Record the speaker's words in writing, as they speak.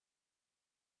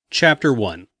Chapter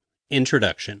 1.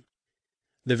 Introduction.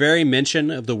 The very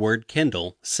mention of the word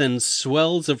Kindle sends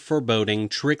swells of foreboding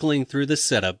trickling through the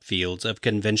setup fields of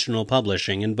conventional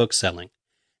publishing and bookselling,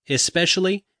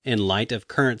 especially in light of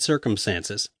current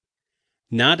circumstances.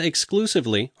 Not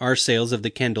exclusively are sales of the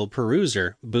Kindle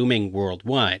Peruser booming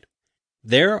worldwide.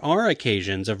 There are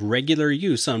occasions of regular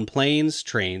use on planes,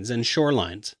 trains, and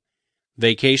shorelines.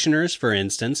 Vacationers, for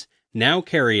instance, now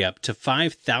carry up to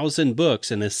 5,000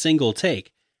 books in a single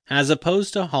take, as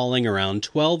opposed to hauling around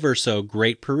 12 or so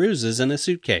great peruses in a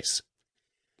suitcase.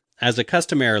 As a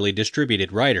customarily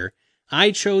distributed writer,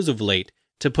 I chose of late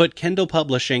to put Kindle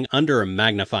publishing under a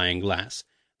magnifying glass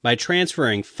by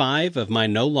transferring 5 of my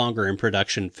no longer in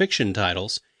production fiction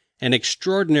titles, and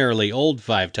extraordinarily old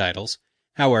 5 titles,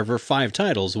 however 5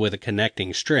 titles with a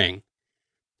connecting string.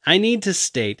 I need to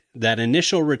state that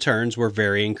initial returns were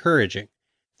very encouraging,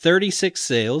 36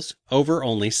 sales over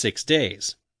only 6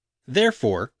 days.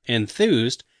 Therefore,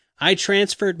 enthused, I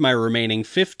transferred my remaining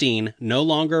 15 no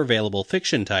longer available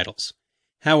fiction titles.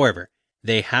 However,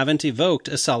 they haven't evoked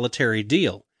a solitary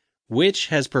deal, which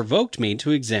has provoked me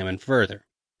to examine further.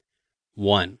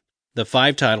 1. The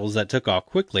 5 titles that took off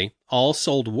quickly all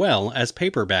sold well as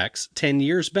paperbacks 10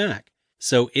 years back.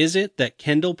 So is it that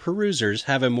Kindle perusers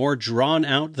have a more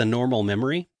drawn-out than normal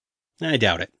memory? I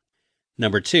doubt it.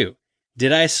 Number 2.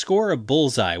 Did I score a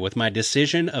bullseye with my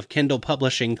decision of Kindle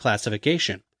publishing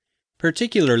classification?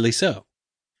 Particularly so.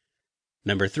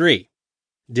 Number 3.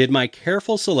 Did my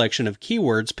careful selection of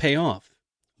keywords pay off?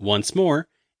 Once more,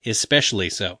 especially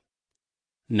so.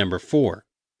 Number 4.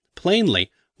 Plainly,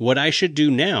 what I should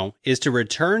do now is to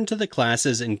return to the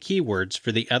classes and keywords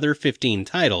for the other 15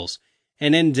 titles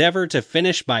and endeavor to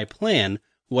finish by plan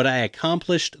what I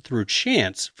accomplished through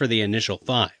chance for the initial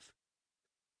 5.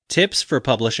 Tips for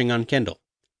publishing on Kindle.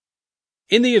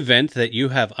 In the event that you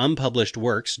have unpublished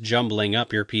works jumbling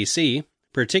up your PC,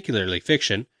 particularly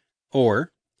fiction,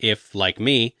 or, if, like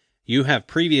me, you have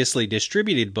previously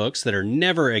distributed books that are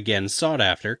never again sought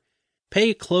after,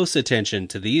 pay close attention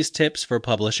to these tips for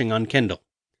publishing on Kindle.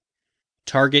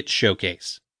 Target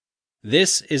Showcase.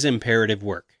 This is imperative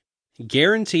work.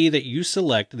 Guarantee that you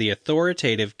select the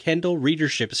authoritative Kindle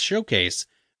Readership Showcase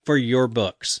for your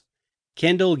books.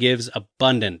 Kindle gives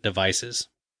abundant devices.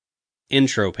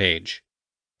 Intro page.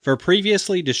 For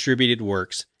previously distributed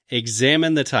works,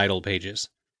 examine the title pages.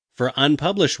 For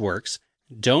unpublished works,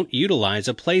 don't utilize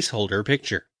a placeholder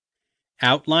picture.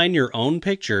 Outline your own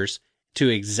pictures to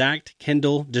exact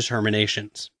Kindle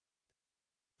determinations.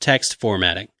 Text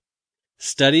formatting.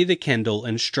 Study the Kindle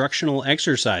instructional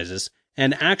exercises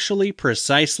and actually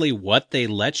precisely what they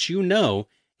let you know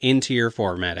into your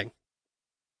formatting.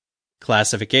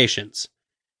 Classifications.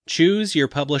 Choose your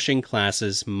publishing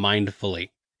classes mindfully.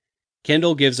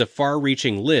 Kindle gives a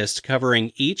far-reaching list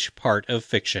covering each part of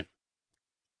fiction.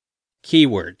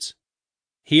 Keywords.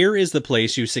 Here is the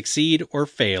place you succeed or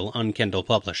fail on Kindle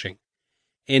publishing.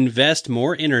 Invest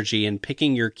more energy in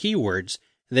picking your keywords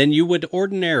than you would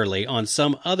ordinarily on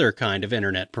some other kind of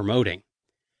internet promoting.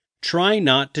 Try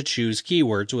not to choose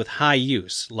keywords with high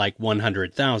use, like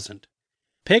 100,000.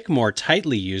 Pick more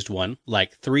tightly used one,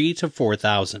 like 3 to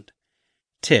 4,000.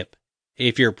 Tip: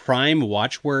 if your prime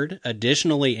watchword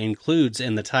additionally includes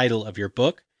in the title of your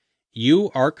book,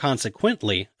 you are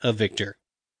consequently a victor.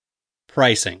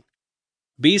 Pricing.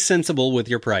 Be sensible with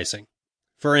your pricing.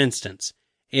 For instance,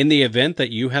 in the event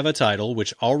that you have a title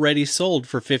which already sold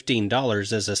for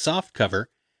 $15 as a softcover,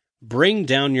 bring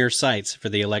down your sights for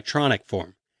the electronic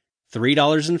form.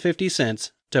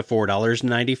 $3.50 to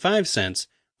 $4.95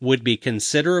 would be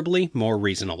considerably more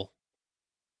reasonable.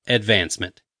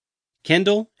 Advancement.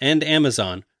 Kindle and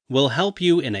Amazon will help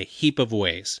you in a heap of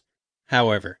ways.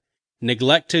 However,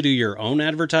 neglect to do your own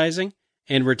advertising,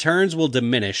 and returns will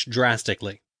diminish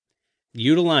drastically.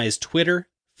 Utilize Twitter,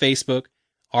 Facebook,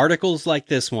 articles like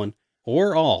this one,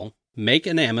 or all, make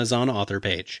an Amazon author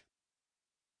page.